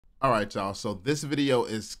All right, y'all. So this video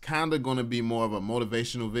is kind of going to be more of a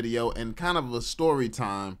motivational video and kind of a story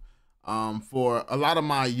time for a lot of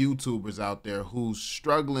my YouTubers out there who's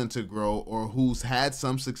struggling to grow or who's had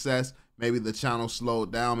some success. Maybe the channel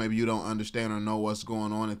slowed down. Maybe you don't understand or know what's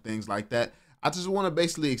going on and things like that. I just want to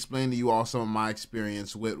basically explain to you all some of my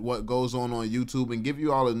experience with what goes on YouTube and give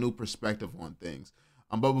you all a new perspective on things.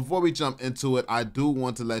 But before we jump into it, I do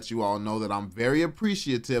want to let you all know that I'm very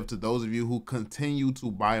appreciative to those of you who continue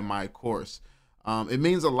to buy my course. It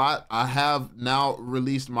means a lot. I have now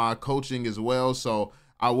released my coaching as well, so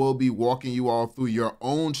I will be walking you all through your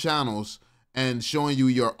own channels and showing you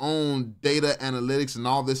your own data analytics and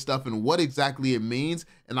all this stuff and what exactly it means.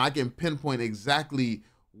 And I can pinpoint exactly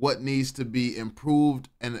what needs to be improved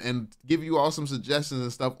and give you all some suggestions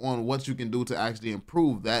and stuff on what you can do to actually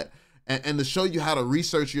improve that. And to show you how to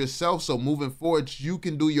research yourself, so moving forward you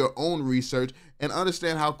can do your own research and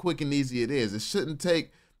understand how quick and easy it is. It shouldn't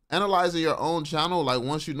take analyzing your own channel, like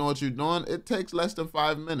once you know what you're doing, it takes less than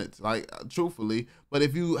 5 minutes, like truthfully. But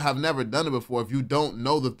if you have never done it before, if you don't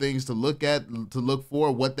know the things to look at, to look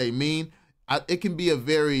for, what they mean, it can be a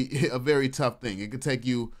very tough thing. It could take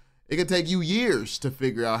you years to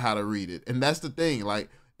figure out how to read it. And that's the thing, like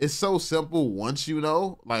it's so simple once you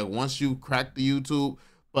know, like once you crack the YouTube.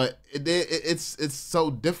 But it's so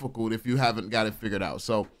difficult if you haven't got it figured out.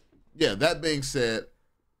 So yeah, that being said,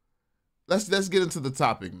 let's get into the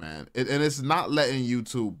topic, man. And it's not letting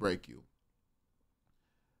YouTube break you.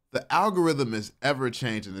 The algorithm is ever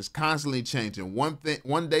changing. It's constantly changing.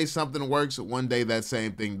 One day something works, one day that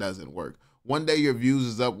same thing doesn't work. One day your views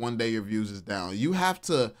is up, one day your views is down. You have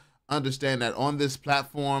to understand that on this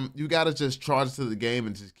platform, you got to just charge to the game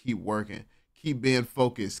and just keep working, keep being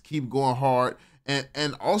focused, keep going hard.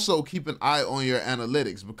 And also keep an eye on your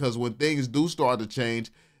analytics, because when things do start to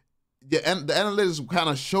change, the analytics will kind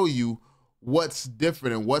of show you what's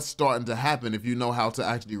different and what's starting to happen if you know how to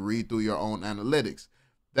actually read through your own analytics.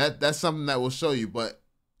 That's something that will show you. But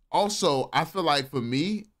also, I feel like for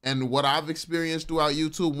me and what I've experienced throughout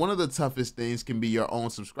YouTube, one of the toughest things can be your own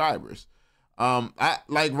subscribers.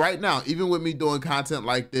 Like right now, even with me doing content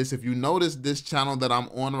like this, if you notice this channel that I'm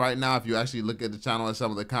on right now, if you actually look at the channel and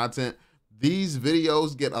some of the content, these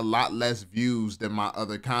videos get a lot less views than my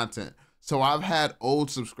other content. So I've had old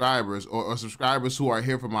subscribers or subscribers who are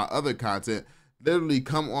here for my other content literally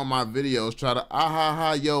come on my videos, try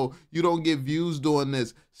to, yo, you don't get views doing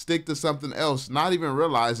this, stick to something else, not even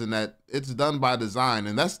realizing that it's done by design.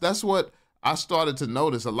 And that's what I started to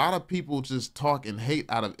notice. A lot of people just talk and hate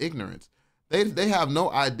out of ignorance. They have no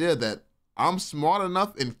idea that I'm smart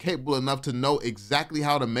enough and capable enough to know exactly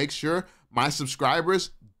how to make sure my subscribers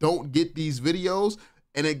don't get these videos,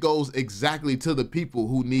 and it goes exactly to the people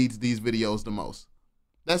who needs these videos the most.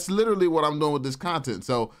 That's literally what I'm doing with this content.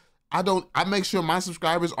 So I make sure my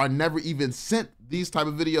subscribers are never even sent these type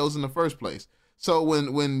of videos in the first place. So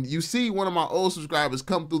when you see one of my old subscribers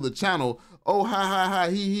come through the channel, oh, hi,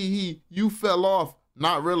 he, you fell off,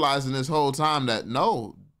 not realizing this whole time that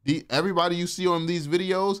no, everybody you see on these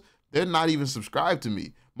videos, they're not even subscribed to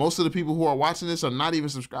me. Most of the people who are watching this are not even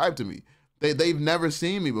subscribed to me. They've never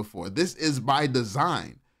seen me before. This is by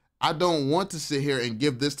design. I don't want to sit here and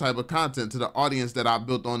give this type of content to the audience that I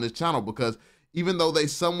built on this channel, because even though they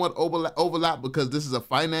somewhat overlap because this is a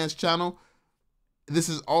finance channel, this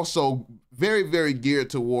is also very, very geared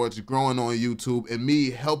towards growing on YouTube and me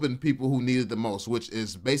helping people who need it the most, which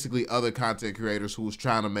is basically other content creators who's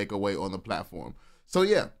trying to make a way on the platform. So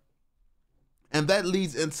yeah, and that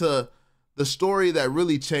leads into the story that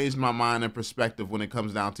really changed my mind and perspective when it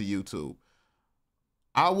comes down to YouTube.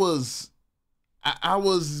 I was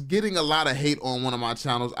getting a lot of hate on one of my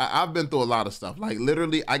channels. I've been through a lot of stuff. Like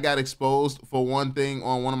literally, I got exposed for one thing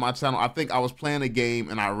on one of my channels. I think I was playing a game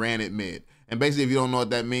and I ran it mid. And basically, if you don't know what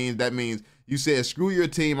that means you said, screw your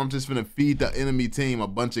team, I'm just gonna feed the enemy team a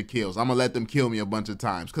bunch of kills. I'm gonna let them kill me a bunch of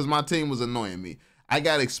times because my team was annoying me. I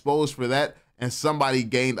got exposed for that, and somebody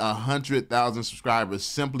gained 100,000 subscribers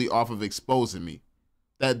simply off of exposing me.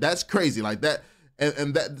 That's crazy, like that.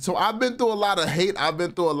 And that, so I've been through a lot of hate. I've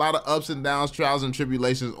been through a lot of ups and downs, trials and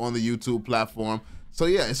tribulations on the YouTube platform. So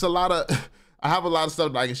yeah, it's a lot of, I have a lot of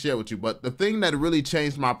stuff that I can share with you. But the thing that really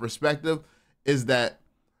changed my perspective is that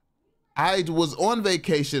I was on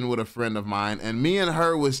vacation with a friend of mine, and me and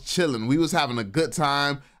her was chilling. We was having a good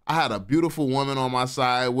time. I had a beautiful woman on my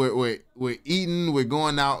side. We're eating. We're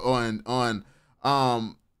going out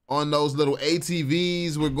on those little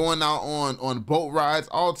ATVs, we're going out on boat rides,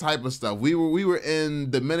 all type of stuff. We were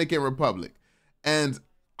in Dominican Republic, and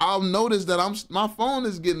I'll notice that my phone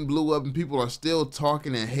is getting blew up and people are still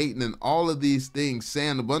talking and hating and all of these things,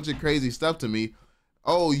 saying a bunch of crazy stuff to me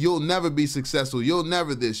Oh, you'll never be successful. You'll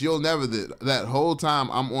never this. You'll never that. That whole time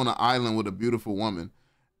I'm on an island with a beautiful woman.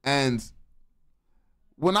 And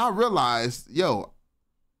when I realized, yo,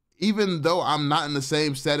 even though I'm not in the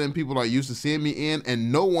same setting people are used to seeing me in,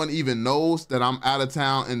 and no one even knows that I'm out of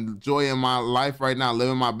town enjoying my life right now,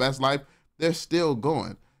 living my best life, they're still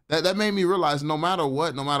going. That made me realize no matter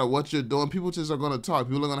what you're doing, people just are going to talk.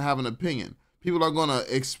 People are going to have an opinion. People are going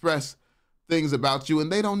to express things about you,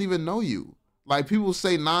 and they don't even know you. Like, people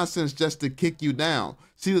say nonsense just to kick you down.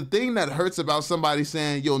 See, the thing that hurts about somebody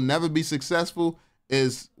saying you'll never be successful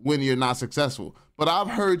is when you're not successful. But I've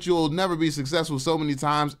heard you'll never be successful so many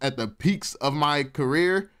times at the peaks of my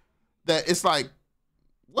career that it's like,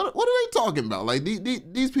 what are they talking about? Like,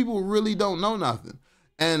 these people really don't know nothing.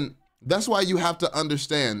 And that's why you have to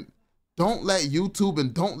understand, don't let YouTube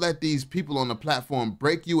and don't let these people on the platform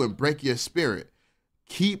break you and break your spirit.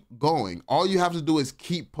 Keep going. All you have to do is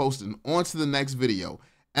keep posting. On to the next video.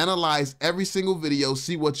 Analyze every single video,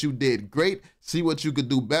 see what you did great, see what you could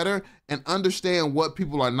do better, and understand what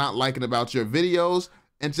people are not liking about your videos,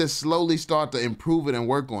 and just slowly start to improve it and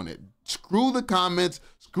work on it. Screw the comments,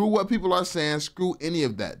 screw what people are saying, screw any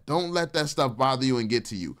of that. Don't let that stuff bother you and get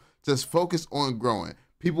to you. Just focus on growing.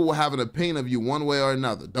 People will have an opinion of you one way or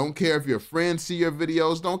another. Don't care if your friends see your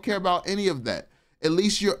videos, don't care about any of that. At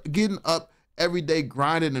least you're getting up every day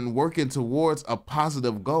grinding and working towards a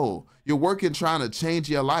positive goal. You're working trying to change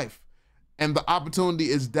your life. And the opportunity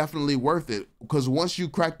is definitely worth it, because once you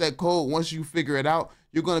crack that code, once you figure it out,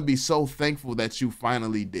 you're going to be so thankful that you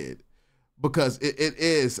finally did. Because it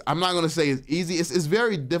is, I'm not going to say it's easy. It's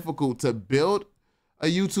very difficult to build a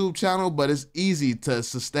YouTube channel, but it's easy to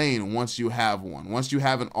sustain once you have one. Once you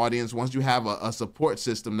have an audience, once you have a support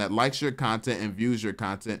system that likes your content and views your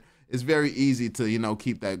content, it's very easy to, you know,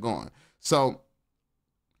 keep that going. So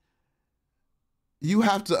you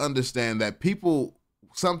have to understand that people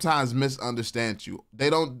sometimes misunderstand you.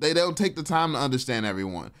 They don't take the time to understand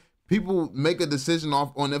everyone. People make a decision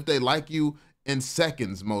off on if they like you in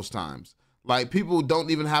seconds most times. Like, people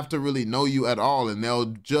don't even have to really know you at all, and they'll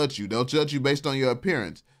judge you. They'll judge you based on your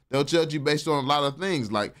appearance. They'll judge you based on a lot of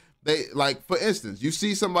things. Like, for instance, you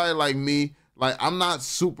see somebody like me, like, I'm not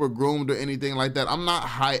super groomed or anything like that. I'm not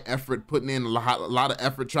high effort, putting in a lot of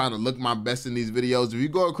effort trying to look my best in these videos. If you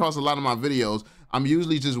go across a lot of my videos, I'm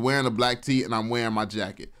usually just wearing a black tee and I'm wearing my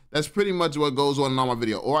jacket. That's pretty much what goes on in all my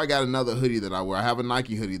video. Or I got another hoodie that I wear. I have a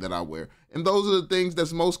Nike hoodie that I wear. And those are the things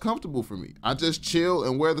that's most comfortable for me. I just chill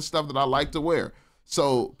and wear the stuff that I like to wear.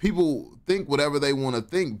 So people think whatever they want to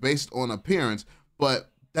think based on appearance,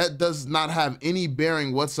 but that does not have any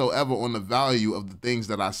bearing whatsoever on the value of the things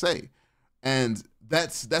that I say. And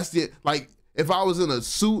that's it. Like, if I was in a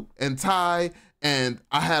suit and tie and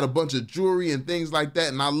I had a bunch of jewelry and things like that,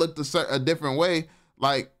 and I looked a different way,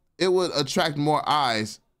 like, it would attract more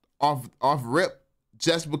eyes off rip,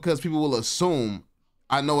 just because people will assume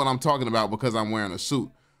I know what I'm talking about because I'm wearing a suit.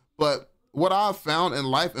 But what I've found in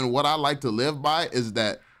life and what I like to live by is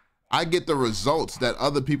that I get the results that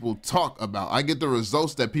other people talk about. I get the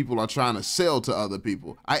results that people are trying to sell to other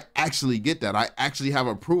people. I actually get that. I actually have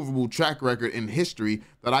a provable track record in history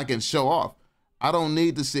that I can show off. I don't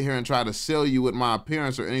need to sit here and try to sell you with my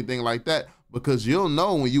appearance or anything like that, because you'll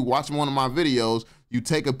know when you watch one of my videos, you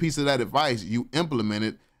take a piece of that advice, you implement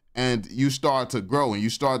it, and you start to grow and you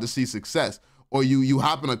start to see success. Or you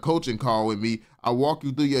hop in a coaching call with me, I walk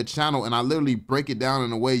you through your channel and I literally break it down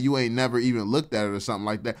in a way you ain't never even looked at it or something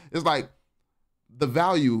like that. It's like the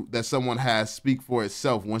value that someone has speak for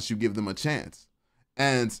itself once you give them a chance.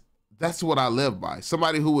 And that's what I live by.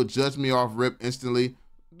 Somebody who would judge me off rip instantly,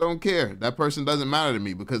 don't care. That person doesn't matter to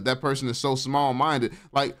me, because that person is so small-minded.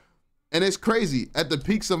 Like, and it's crazy. At the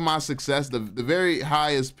peaks of my success, the very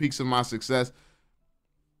highest peaks of my success,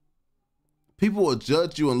 people will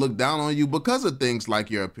judge you and look down on you because of things like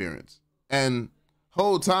your appearance. And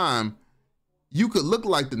whole time, you could look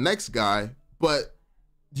like the next guy, but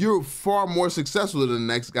you're far more successful than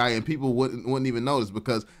the next guy, and people wouldn't even notice,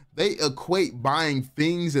 because they equate buying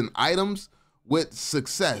things and items with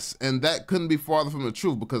success. And that couldn't be farther from the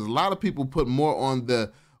truth, because a lot of people put more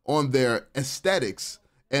on their aesthetics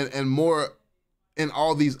and more in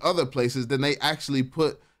all these other places than they actually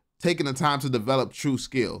put taking the time to develop true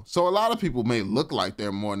skill. So a lot of people may look like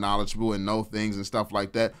they're more knowledgeable and know things and stuff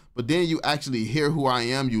like that, but then you actually hear who I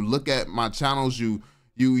am, you look at my channels, you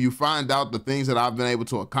find out the things that I've been able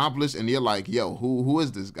to accomplish, and you're like, yo, who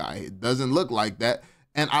is this guy? It doesn't look like that.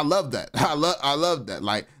 And I love that. I love that.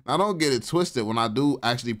 Like, I don't get it twisted. When I do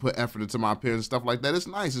actually put effort into my appearance and stuff like that, it's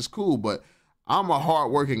nice, it's cool, but I'm a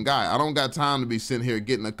hardworking guy. I don't got time to be sitting here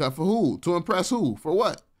getting a cut for who? To impress who? For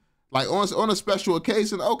what? Like, on a special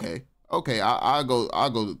occasion, okay, okay, I'll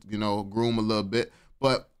go, you know, groom a little bit.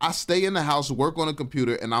 But I stay in the house, work on a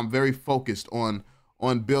computer, and I'm very focused on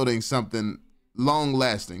building something long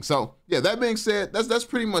lasting. So yeah, that being said, that's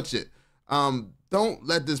pretty much it. Don't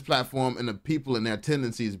let this platform and the people and their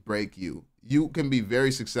tendencies break you. You can be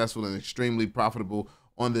very successful and extremely profitable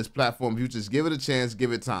on this platform. You just give it a chance,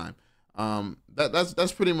 give it time.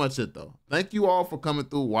 That's pretty much it though. Thank you all for coming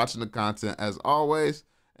through, watching the content as always.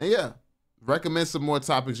 And yeah, recommend some more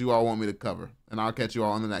topics you all want me to cover. And I'll catch you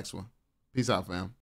all on the next one. Peace out, fam.